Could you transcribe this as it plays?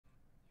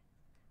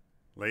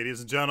Ladies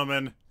and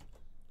gentlemen,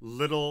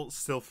 little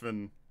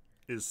Sylphin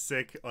is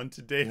sick on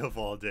today of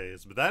all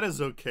days, but that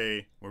is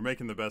okay. We're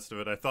making the best of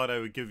it. I thought I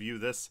would give you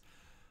this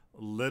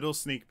little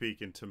sneak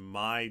peek into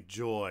my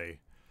joy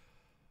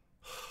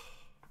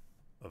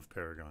of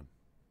Paragon.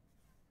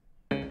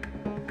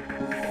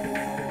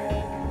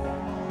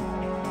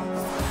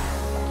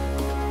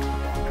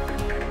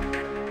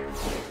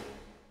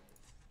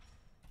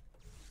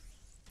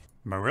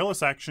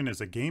 Marillus Action is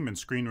a game and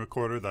screen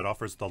recorder that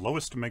offers the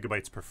lowest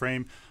megabytes per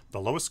frame, the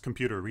lowest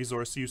computer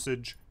resource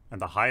usage, and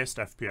the highest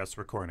FPS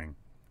recording.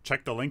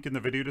 Check the link in the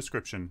video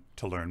description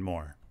to learn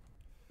more.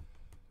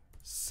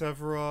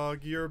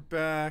 Sevarog, you're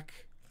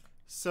back.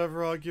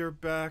 Sevarog, you're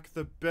back.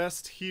 The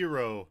best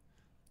hero.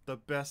 The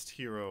best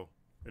hero,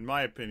 in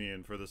my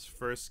opinion, for this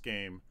first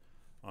game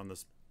on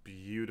this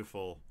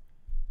beautiful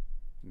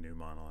new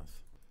monolith.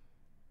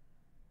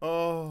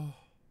 Oh,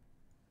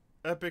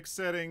 epic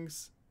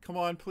settings. Come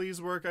on,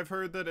 please work. I've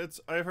heard that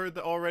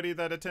already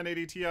that a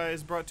 1080 Ti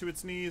is brought to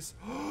its knees.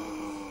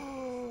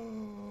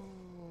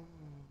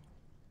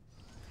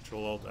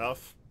 Control Alt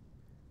F.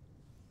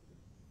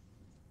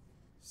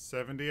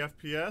 70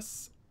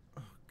 FPS?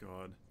 Oh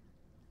god.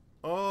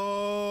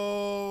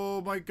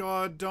 Oh my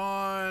god,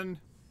 Dawn.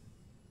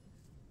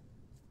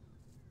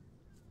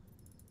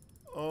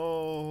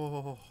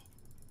 Oh.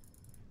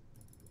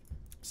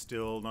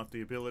 Still not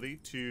the ability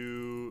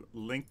to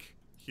link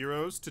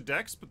heroes to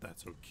decks, but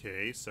that's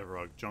okay.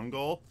 Sevarog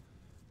Jungle.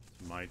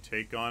 My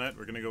take on it.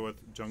 We're gonna go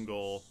with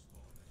Jungle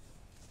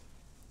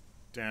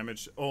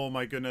damage. Oh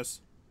my goodness.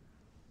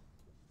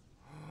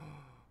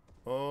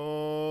 Oh,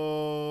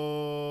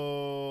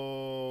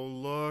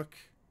 look.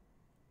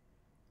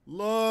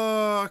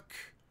 Look.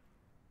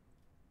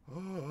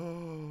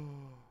 Oh.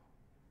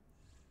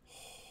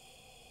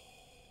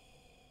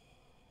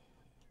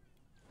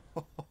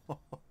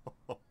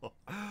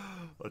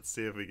 Let's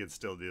see if we can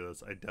still do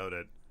this. I doubt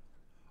it.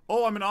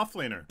 Oh, I'm an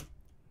offlaner.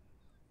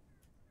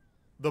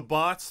 The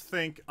bots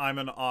think I'm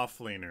an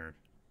offlaner.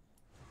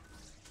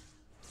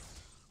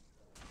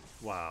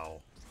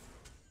 Wow.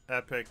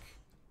 Epic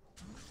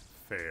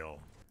fail.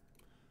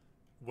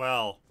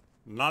 Well,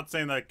 not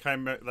saying that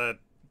that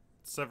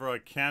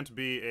Sevarog can't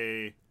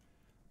be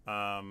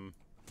a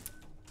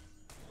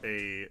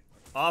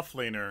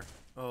offlaner.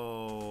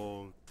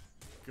 Oh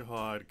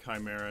god,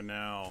 Chimera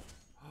now.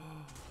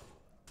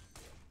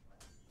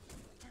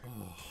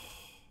 Oh.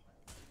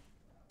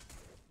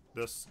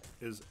 This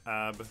is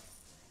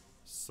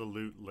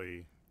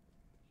absolutely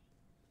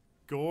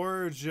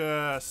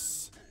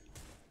gorgeous.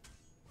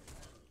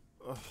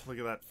 Oh, look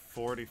at that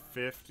 40,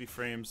 50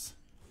 frames.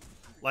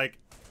 Like,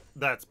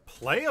 that's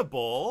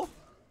playable,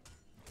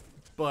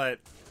 but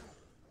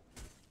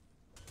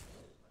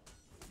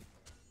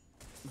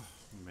oh,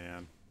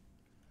 man.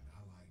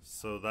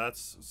 So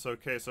that's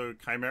okay. So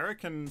Chimera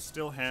can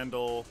still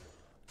handle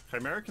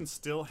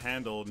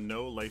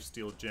no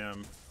lifesteal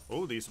gem.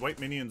 Oh, these white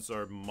minions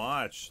are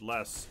much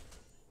less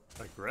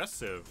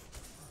aggressive.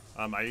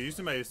 I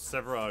used my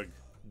Sevarog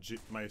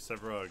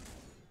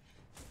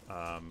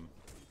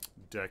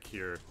deck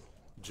here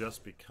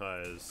just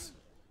because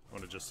I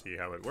want to just see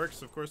how it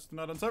works. Of course,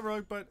 not on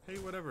Sevarog, but hey,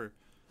 whatever.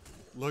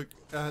 Look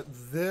at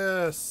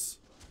this.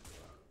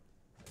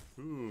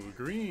 Ooh,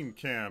 green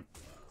camp.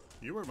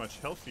 You are much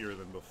healthier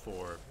than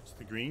before. So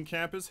the green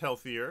camp is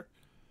healthier.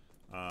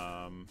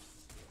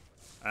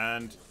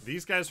 And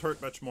these guys hurt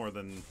much more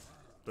than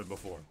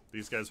before.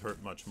 These guys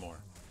hurt much more.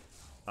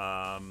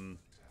 I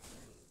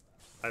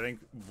think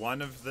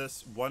one of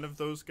those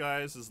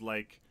guys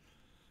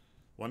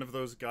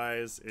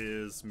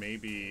is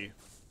maybe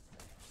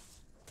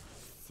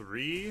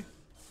 3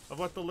 of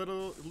what the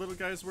little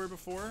guys were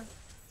before.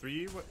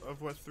 3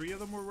 of what 3 of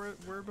them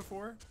were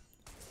before.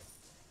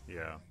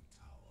 Yeah.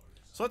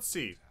 So let's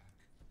see.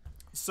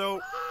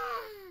 So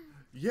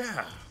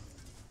yeah.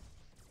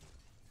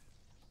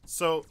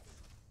 So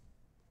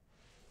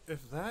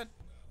if that,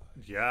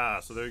 yeah,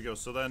 so there you go.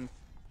 So then,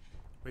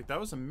 wait, that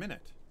was a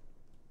minute.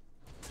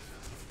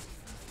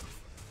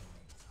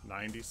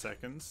 90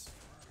 seconds.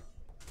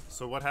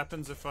 So what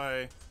happens if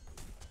I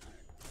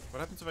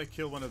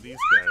kill one of these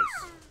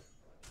guys?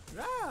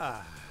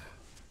 Ah!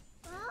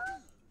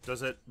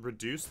 Does it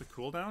reduce the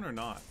cooldown or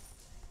not?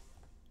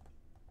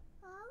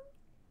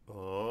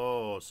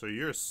 Oh, so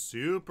you're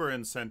super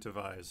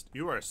incentivized.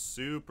 You are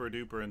super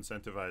duper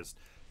incentivized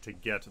to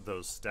get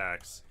those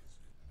stacks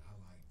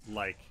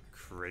like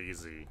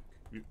crazy.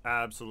 You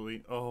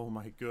absolutely, oh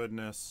my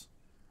goodness.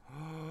 Oh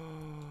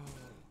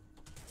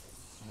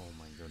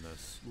my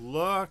goodness.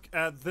 Look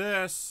at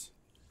this.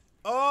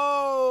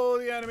 Oh,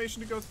 the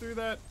animation to go through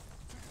that.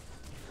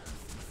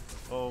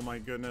 Oh my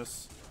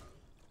goodness.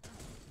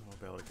 Oh,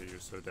 Belica, you're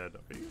so dead.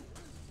 Are you?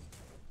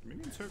 Do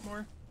minions hurt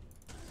more?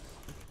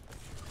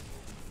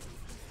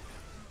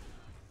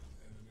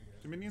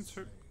 Do minions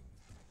hurt?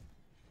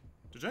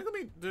 Did jungle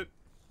me?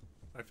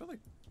 I feel like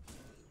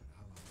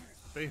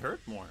they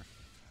hurt more.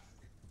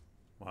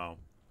 Wow.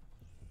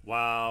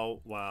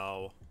 Wow,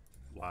 wow,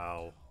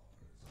 wow.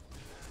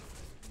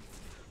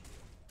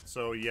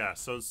 So yeah,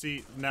 so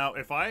see now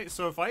if I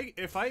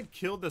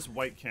killed this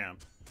white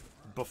camp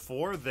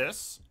before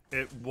this,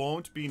 it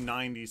won't be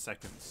 90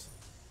 seconds.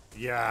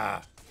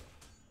 Yeah.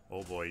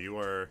 Oh boy, you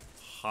are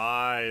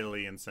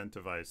highly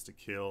incentivized to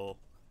kill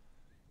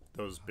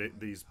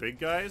these big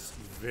guys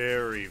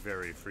very,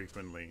 very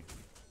frequently.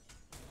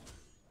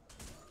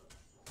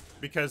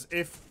 Because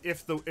if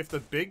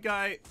the big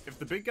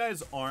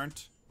guys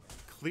aren't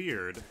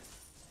cleared,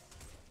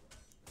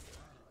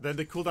 then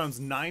the cooldown's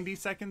 90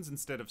 seconds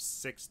instead of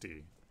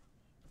 60.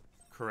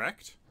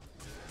 Correct?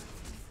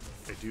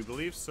 I do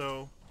believe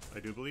so. I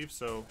do believe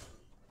so.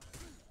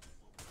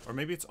 Or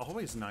maybe it's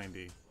always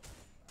 90.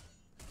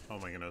 Oh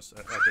my goodness,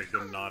 Epic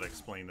did not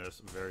explain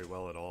this very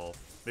well at all.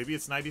 Maybe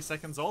it's 90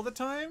 seconds all the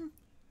time?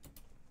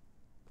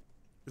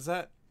 Is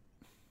that...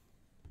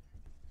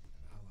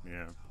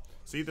 Yeah.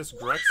 See, this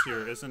Grex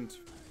here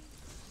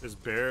is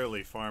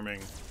barely farming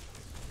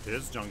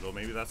his jungle.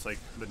 Maybe that's like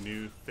the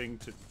new thing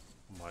to...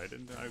 Why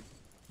didn't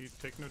he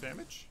take no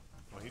damage?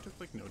 Well, he took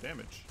like no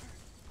damage.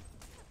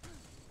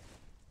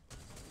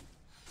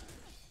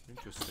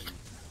 Interesting.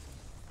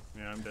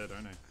 Yeah, I'm dead,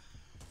 aren't I?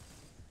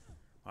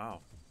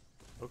 Wow.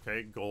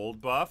 Okay, gold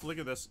buff. Look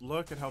at this.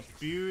 Look at how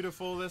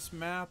beautiful this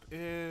map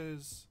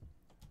is.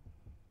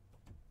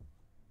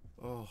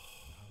 Oh.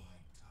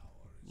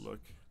 Look.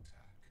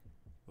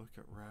 Look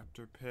at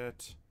Raptor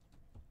Pit.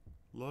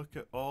 Look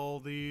at all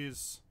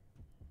these.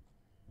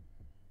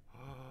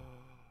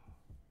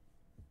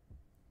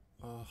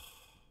 Oh.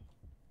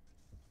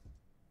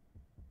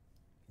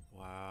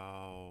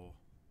 Wow.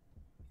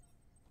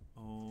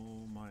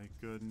 Oh my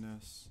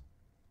goodness.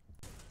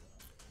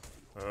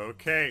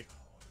 Okay.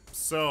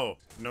 So,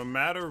 no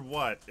matter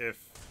what,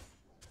 if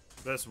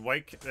this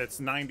white... It's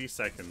 90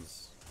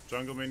 seconds.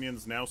 Jungle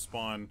minions now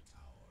spawn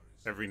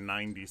every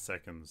 90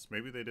 seconds.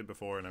 Maybe they did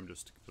before and I'm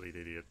just a complete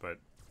idiot, but...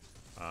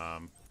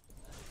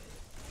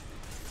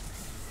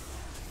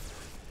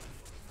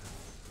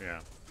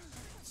 yeah.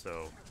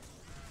 So...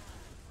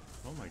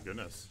 Oh my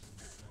goodness.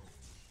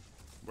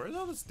 Where's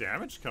all this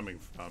damage coming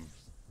from?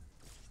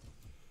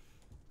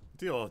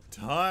 Deal a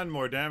ton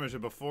more damage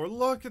than before.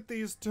 Look at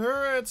these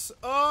turrets!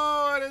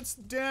 Oh, and it's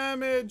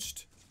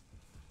damaged!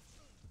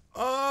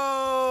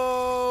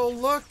 Oh,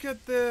 look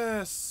at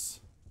this!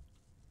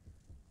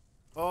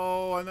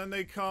 Oh, and then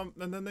they come,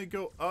 and then they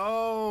go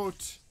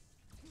out!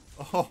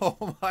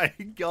 Oh my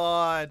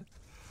god!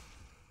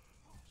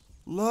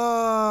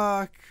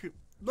 Look!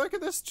 Look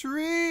at this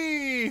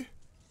tree!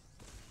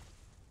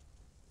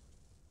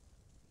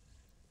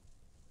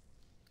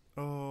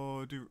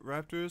 Oh, do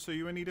raptors, are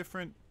you any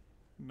different?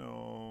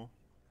 No.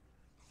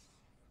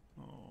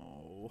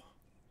 Oh.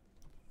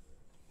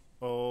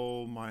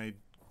 Oh my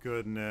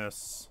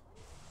goodness.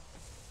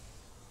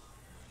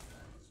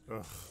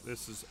 Ugh,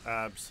 this is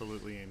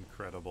absolutely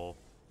incredible.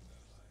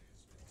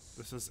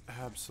 This is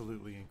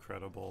absolutely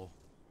incredible.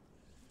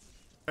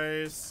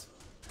 Guys,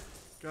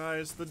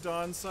 the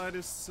dawn side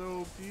is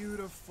so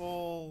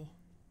beautiful.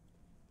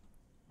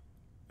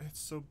 It's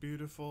so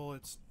beautiful.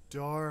 It's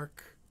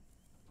dark.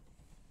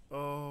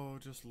 Oh,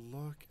 just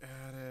look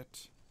at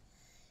it.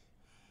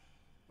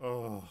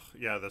 Oh,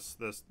 yeah, this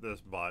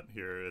bot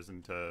here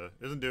isn't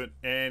doing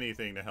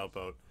anything to help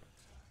out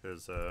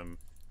his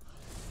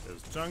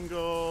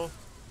jungle.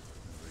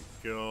 There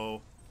we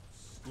go.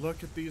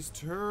 Look at these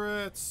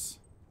turrets.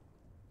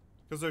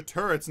 Because they're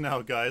turrets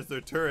now, guys. They're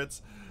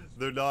turrets.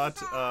 They're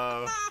not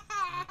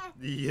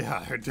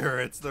yeah, they're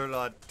turrets. They're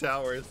not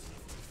towers.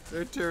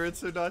 They're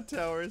turrets, they're not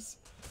towers.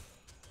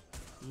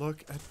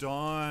 Look at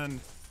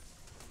Dawn.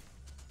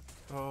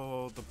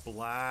 Oh, the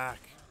black.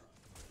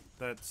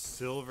 That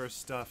silver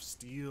stuff,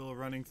 steel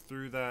running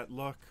through that.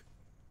 Look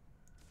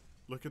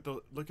at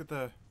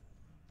the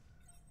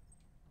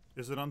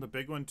is it on the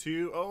big one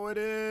too? Oh, it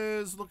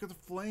is. Look at the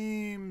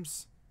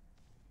flames.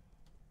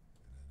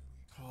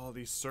 Oh,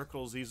 these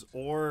circles, these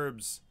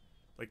orbs,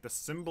 like the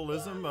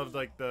symbolism of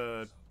like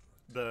the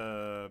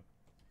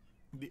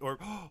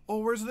orb. Oh,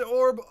 where's the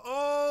orb?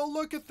 Oh,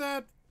 look at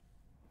that.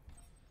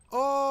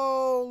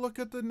 Oh, look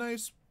at the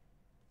nice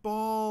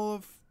ball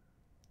of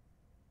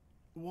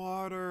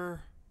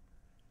water.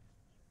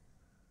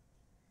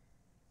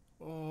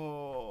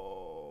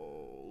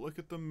 Oh, look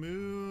at the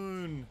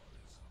moon.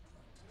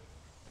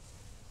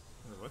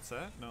 What's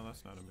that? No,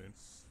 that's not a moon.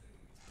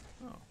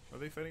 Oh, are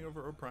they fighting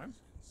over Orb Prime?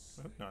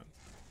 I hope not.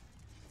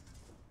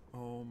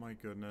 Oh my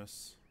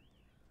goodness.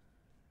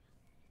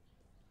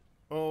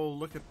 Oh,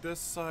 look at this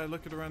side.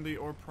 Look at around the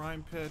Orb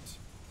Prime pit.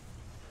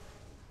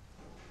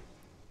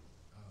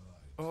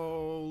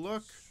 Oh,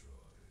 look.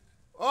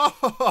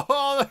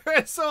 Oh,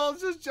 there is all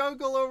just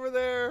jungle over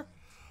there.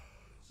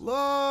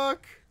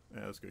 Look.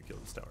 Yeah, let's go kill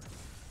this tower.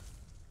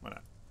 Why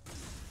not?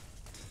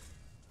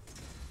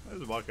 Let's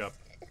just walk up.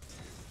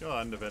 Go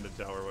on, undefended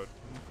tower.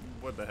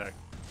 What the heck?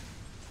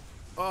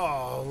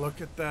 Oh, look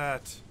at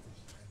that.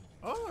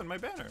 Oh, and my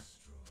banner.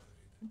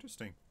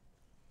 Interesting.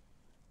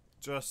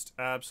 Just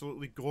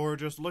absolutely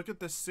gorgeous. Look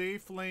at the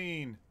safe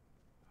lane.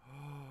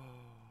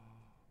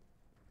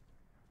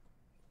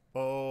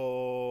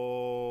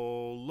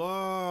 Oh,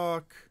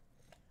 look.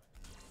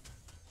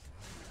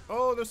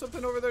 Oh, there's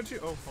something over there too.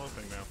 Oh, whole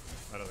thing now.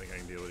 I don't think I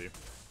can deal with you.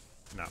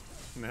 No.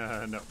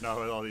 No, not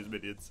with all these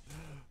minions.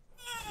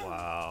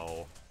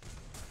 Wow.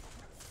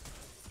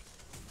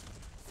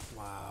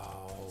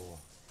 Wow.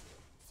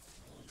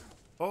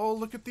 Oh,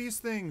 look at these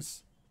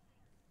things.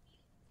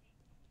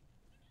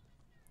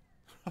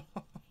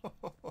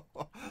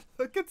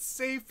 Look at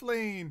Safe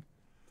Lane.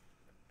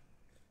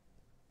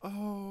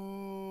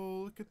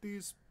 Oh, look at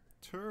these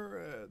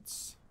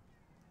turrets.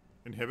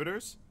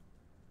 Inhibitors?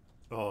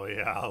 Oh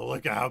yeah,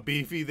 look at how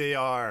beefy they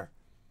are.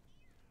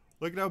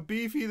 Look at how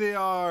beefy they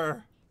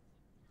are.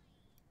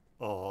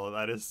 Oh,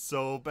 that is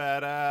so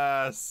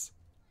badass.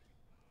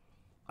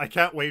 I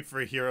can't wait for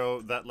a hero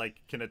that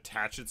like can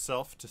attach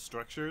itself to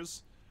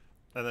structures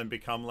and then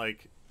become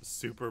like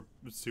super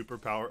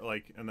power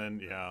like, and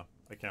then yeah,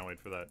 I can't wait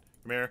for that.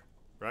 Come here,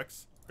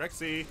 Rex.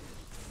 Rexy.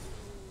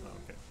 Oh,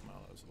 okay,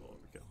 well, that was a little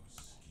overkill.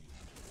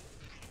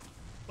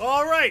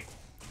 All right.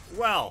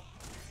 Well,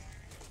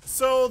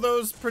 so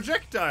those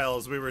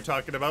projectiles we were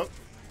talking about,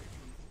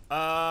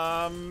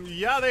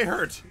 yeah, they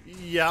hurt.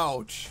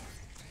 Youch.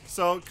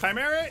 So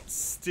Chimera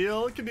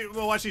still can do.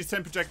 Well, watch these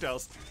 10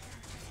 projectiles.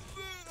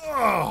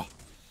 Ugh.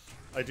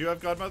 I do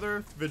have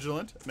Godmother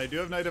Vigilant, and I do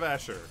have Knight of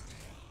Asher.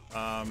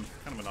 Kind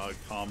of an odd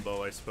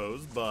combo, I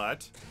suppose,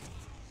 but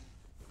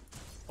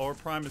Or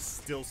Prime is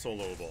still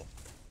soloable.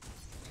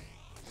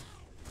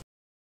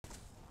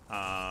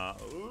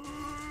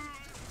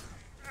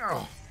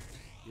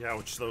 Yeah,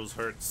 which those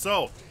hurt.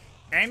 So,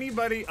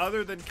 anybody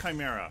other than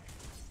Chimera,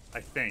 I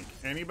think.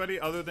 Anybody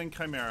other than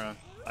Chimera,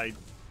 I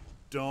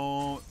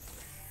don't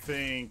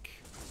think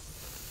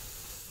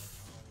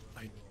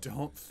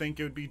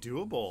it would be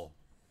doable.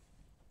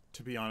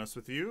 To be honest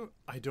with you,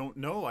 I don't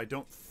know. I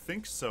don't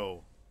think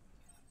so.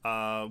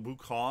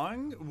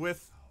 Wukong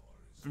with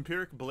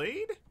Vampiric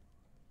Blade?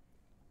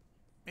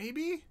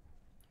 Maybe?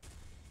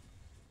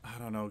 I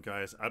don't know,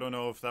 guys. I don't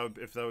know if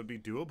that would be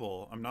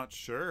doable. I'm not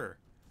sure.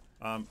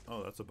 Oh,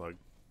 that's a bug.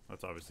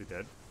 That's obviously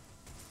dead.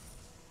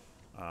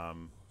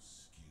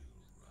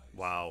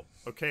 Wow.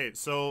 Okay,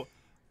 so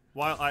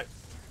while I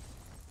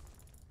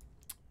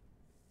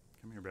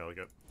come here,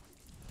 Belica.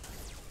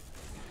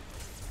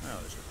 Oh,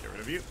 let's just get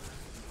rid of you.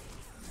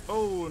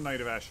 Oh,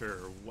 Knight of Asher.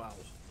 Wow.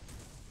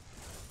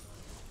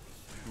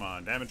 Come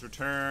on, damage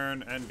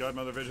return and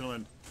Godmother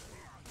Vigilant.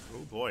 Oh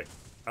boy.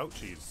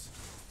 Ouchies.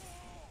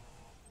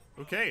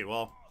 Okay,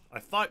 well, I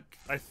thought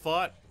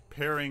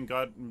pairing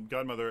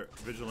Godmother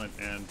Vigilant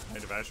and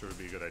Knight of Asher would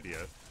be a good idea.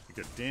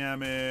 Good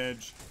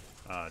damage,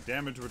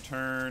 damage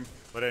return.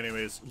 But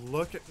anyways,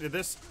 look at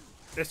this.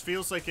 This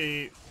feels like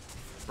a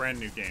brand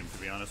new game, to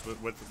be honest.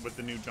 With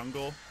the new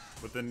jungle,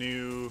 with the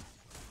new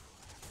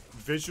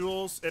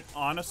visuals, it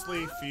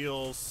honestly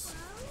feels.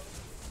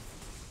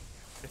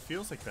 It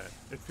feels like that.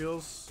 It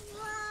feels.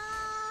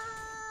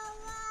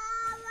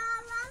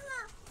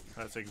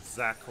 That's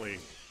exactly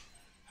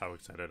how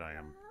excited I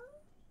am.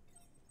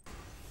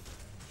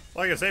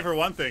 Like I say, for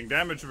one thing,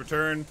 damage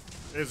return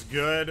is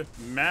good.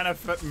 Mana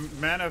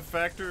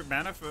reactor,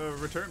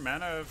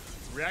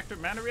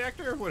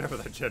 whatever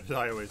that gem.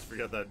 I always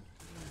forget that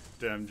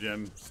damn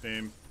gem's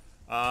name.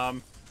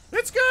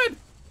 It's good.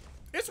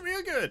 It's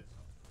real good.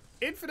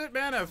 Infinite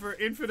mana for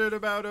infinite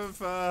amount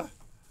of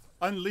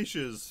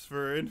unleashes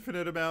for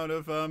infinite amount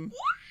of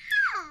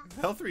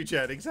health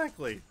regen.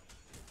 Exactly.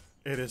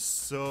 It is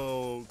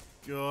so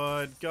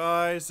good,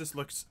 guys. This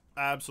looks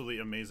absolutely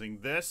amazing.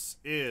 This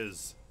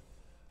is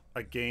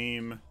a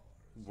game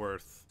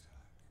worth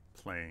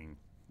playing.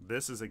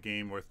 This is a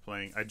game worth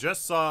playing. I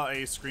just saw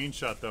a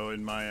screenshot though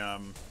in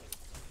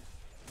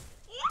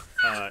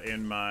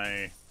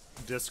my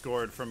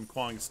Discord from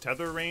Kwang's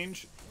tether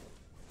range,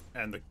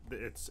 and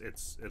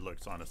it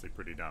looks honestly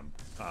pretty dumb.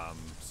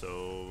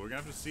 So we're gonna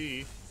have to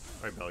see.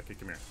 All right, Belica,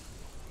 come here.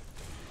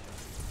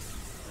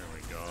 There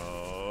we go.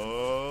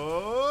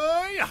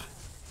 Yeah.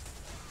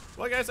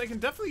 Well, guys, I can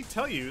definitely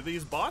tell you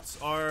these bots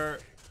are.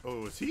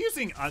 Oh, is he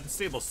using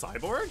Unstable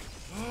Cyborg?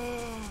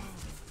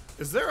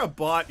 Is there a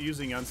bot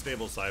using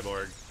Unstable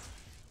Cyborg?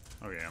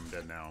 Okay, I'm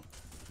dead now.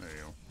 There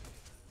you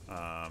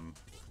go.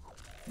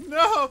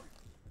 No!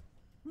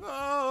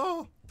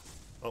 No!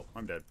 Oh,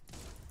 I'm dead.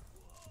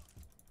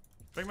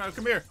 Big Mouth,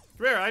 come here.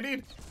 Come here, I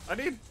need.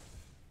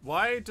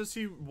 Why does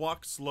he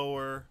walk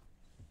slower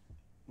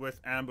with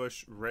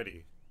ambush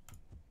ready?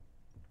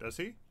 Does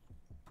he?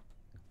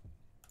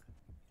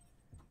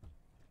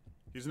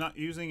 He's not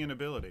using an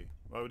ability.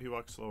 Why would he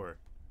walk slower?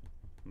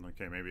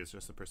 Okay, maybe it's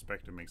just the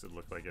perspective makes it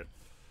look like it.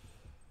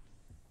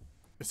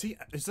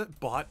 Is that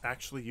bot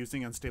actually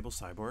using Unstable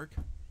Cyborg?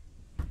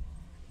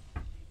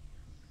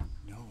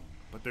 No.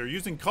 But they're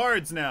using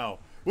cards now,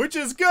 which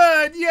is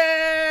good!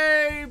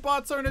 Yay!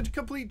 Bots aren't a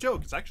complete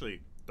joke. They're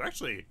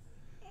actually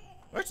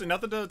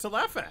nothing to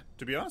laugh at,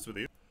 to be honest with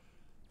you.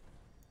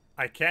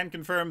 I can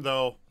confirm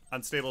though,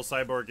 Unstable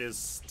Cyborg is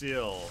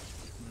still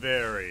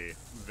very,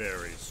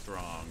 very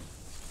strong.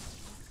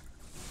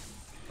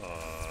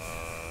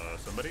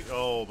 Somebody?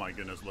 Oh my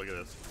goodness, look at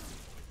this.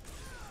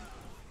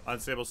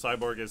 Unstable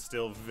Cyborg is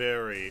still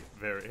very,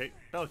 very... Hey,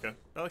 Belica.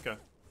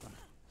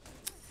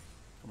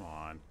 Come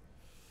on.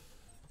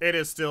 it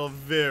is still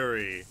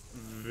very,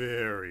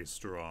 very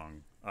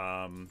strong.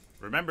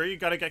 Remember, you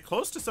gotta get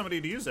close to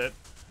somebody to use it,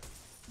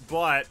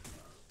 but...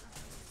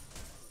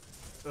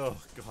 Oh,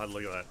 God,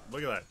 look at that.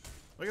 Look at that.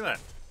 Look at that.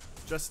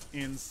 Just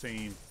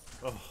insane.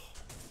 Oh,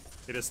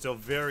 it is still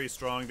very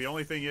strong. The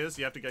only thing is,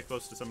 you have to get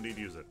close to somebody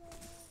to use it.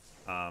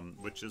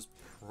 Which is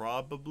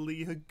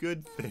probably a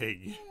good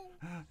thing.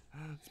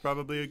 It's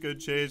probably a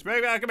good change.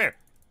 Maybe, come here.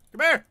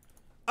 Come here.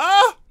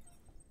 Ah!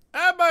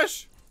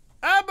 Ambush!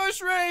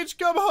 Ambush rage!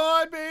 Come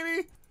on,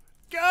 baby!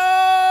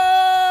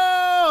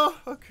 Go!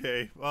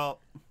 Okay,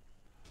 well.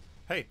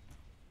 Hey.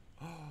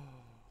 Oh,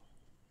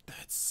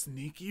 that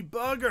sneaky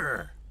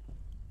bugger.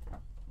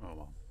 Oh,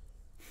 well.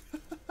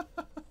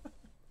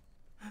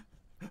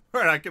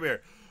 Alright, come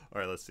here.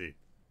 Alright, let's see.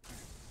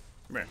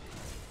 Come here.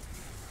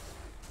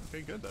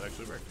 Okay, good. That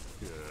actually worked.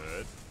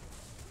 Good.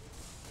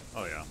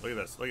 Oh, yeah. Look at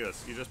this. Look at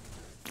this. You just...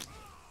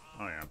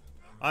 Oh, yeah.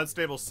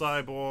 Unstable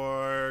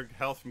Cyborg.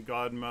 Health from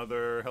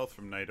Godmother. Health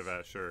from Knight of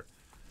Asher.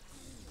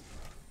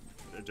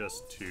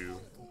 Just too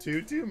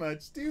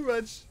much. Too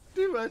much.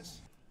 Too much.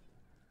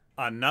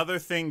 Another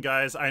thing,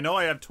 guys. I know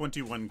I have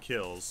 21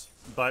 kills.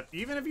 But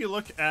even if you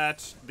look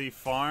at the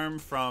farm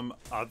from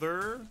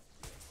other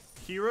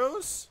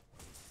heroes,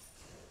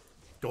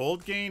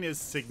 gold gain is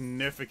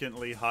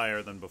significantly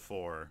higher than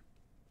before.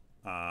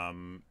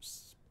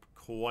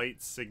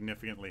 Quite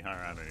significantly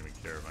higher. I don't even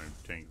care if I'm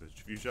taking the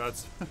few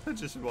shots.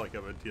 Just walk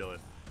up and deal it.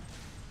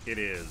 It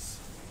is.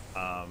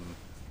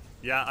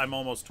 Yeah, I'm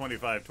almost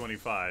 25.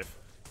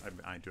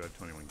 I do have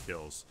 21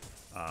 kills.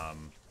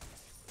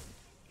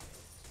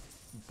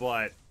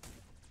 But,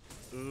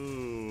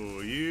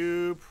 ooh,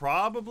 you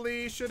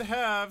probably should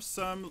have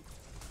some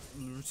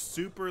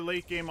super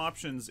late game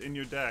options in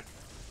your deck,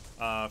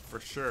 for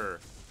sure.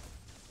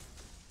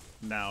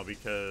 Now,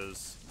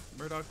 because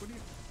Murdoch, what do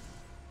you?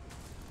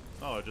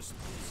 Oh, just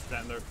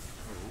stand there.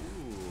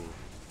 Ooh.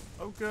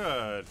 Oh,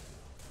 good.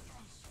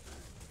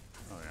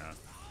 Oh yeah,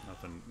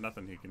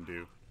 nothing he can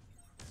do.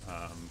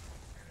 Oh,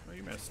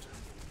 you missed.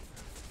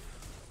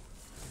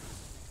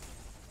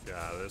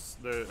 Yeah,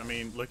 I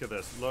mean, look at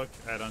this. Look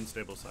at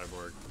Unstable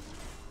Cyborg.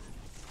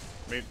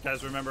 I mean,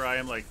 guys, remember I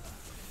am like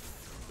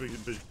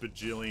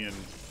bajillion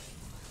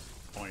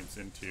points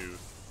into.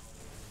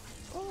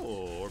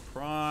 Oh, or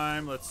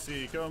Prime. Let's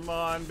see. Come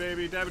on,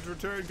 baby. Damage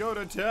return. Go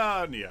to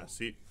town. Yeah,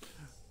 see.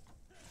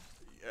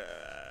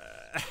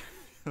 Yeah.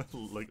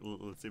 Like,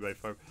 let's see my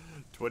farm.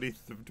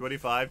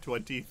 25,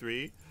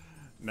 23.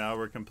 Now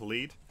we're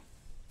complete.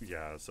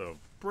 Yeah, so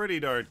pretty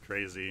darn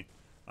crazy.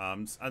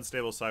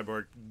 Unstable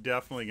Cyborg,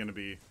 definitely going to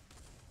be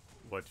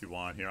what you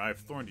want here. I have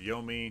Thorned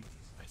Yomi.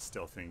 I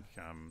still think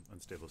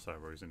Unstable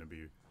Cyborg is going to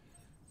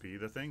be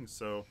the thing.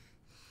 So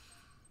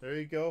there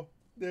you go.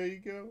 There you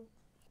go.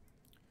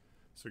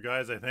 So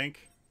guys, I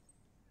think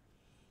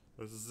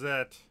this is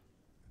it.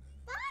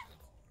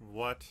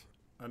 What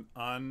an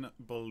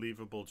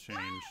unbelievable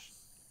change.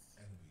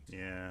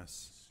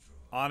 Yes.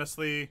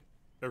 Honestly,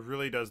 it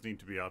really does need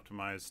to be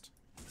optimized.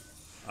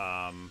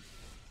 I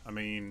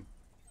mean,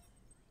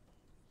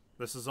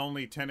 this is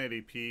only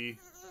 1080p.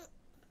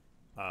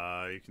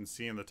 You can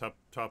see in the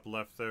top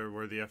left there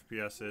where the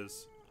FPS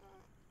is.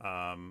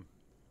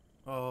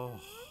 Oh.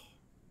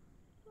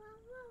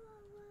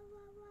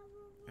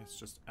 It's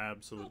just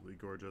absolutely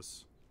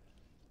gorgeous.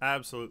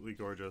 Absolutely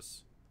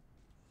gorgeous.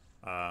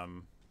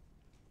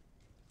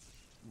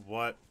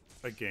 What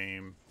a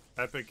game.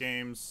 Epic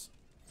Games.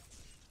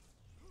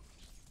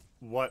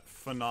 What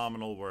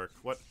phenomenal work.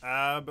 What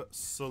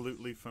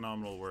absolutely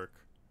phenomenal work.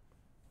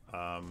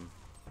 And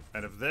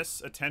if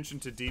this attention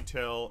to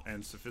detail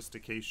and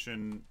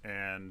sophistication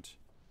and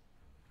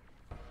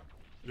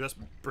just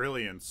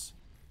brilliance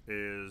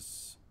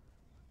is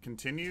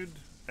continued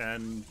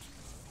and,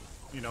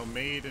 you know,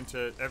 made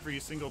into every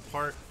single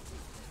part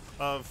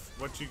of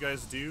what you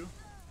guys do,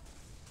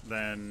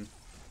 then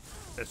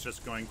it's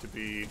just going to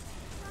be...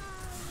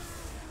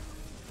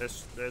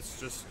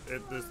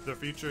 the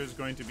future is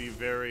going to be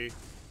very,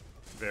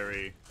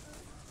 very,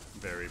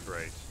 very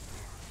bright.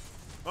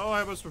 Oh,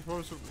 I was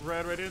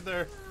ran right in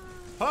there.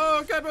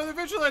 Oh, Godmother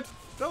Vigilant!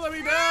 Don't let me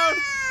down!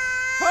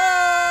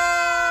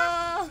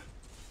 Ah!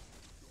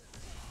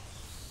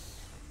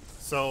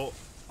 So,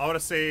 I want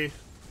to say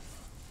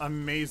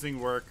amazing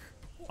work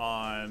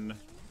on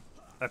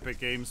Epic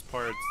Games'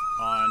 part,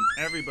 on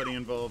everybody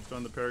involved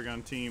on the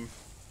Paragon team.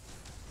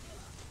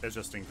 It's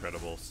just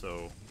incredible.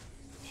 So,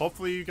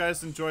 hopefully you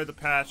guys enjoy the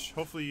patch.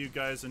 Hopefully you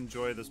guys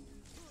enjoy this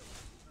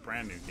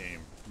brand new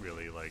game.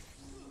 Really, like,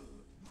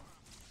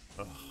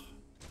 ugh,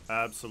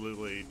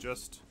 absolutely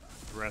just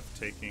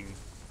breathtaking,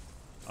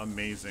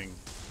 amazing,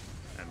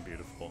 and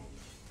beautiful.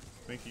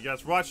 Thank you guys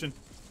for watching.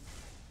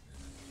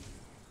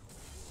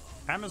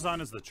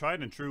 Amazon is the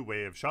tried and true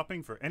way of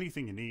shopping for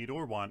anything you need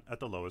or want at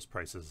the lowest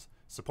prices.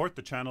 Support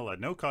the channel at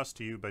no cost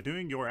to you by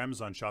doing your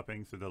Amazon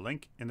shopping through the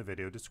link in the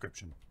video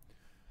description.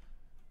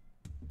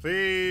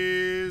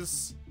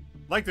 Please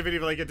like the video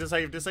if you like it,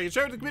 dislike it,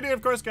 share it with the community,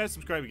 of course, guys.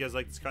 Subscribe if you guys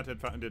like this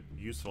content, found it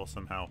useful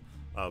somehow.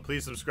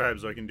 Please subscribe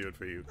so I can do it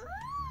for you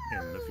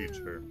in the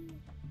future.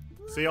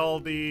 See all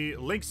the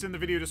links in the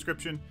video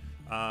description.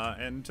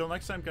 And until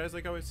next time, guys,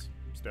 like always,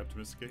 stay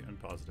optimistic and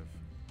positive.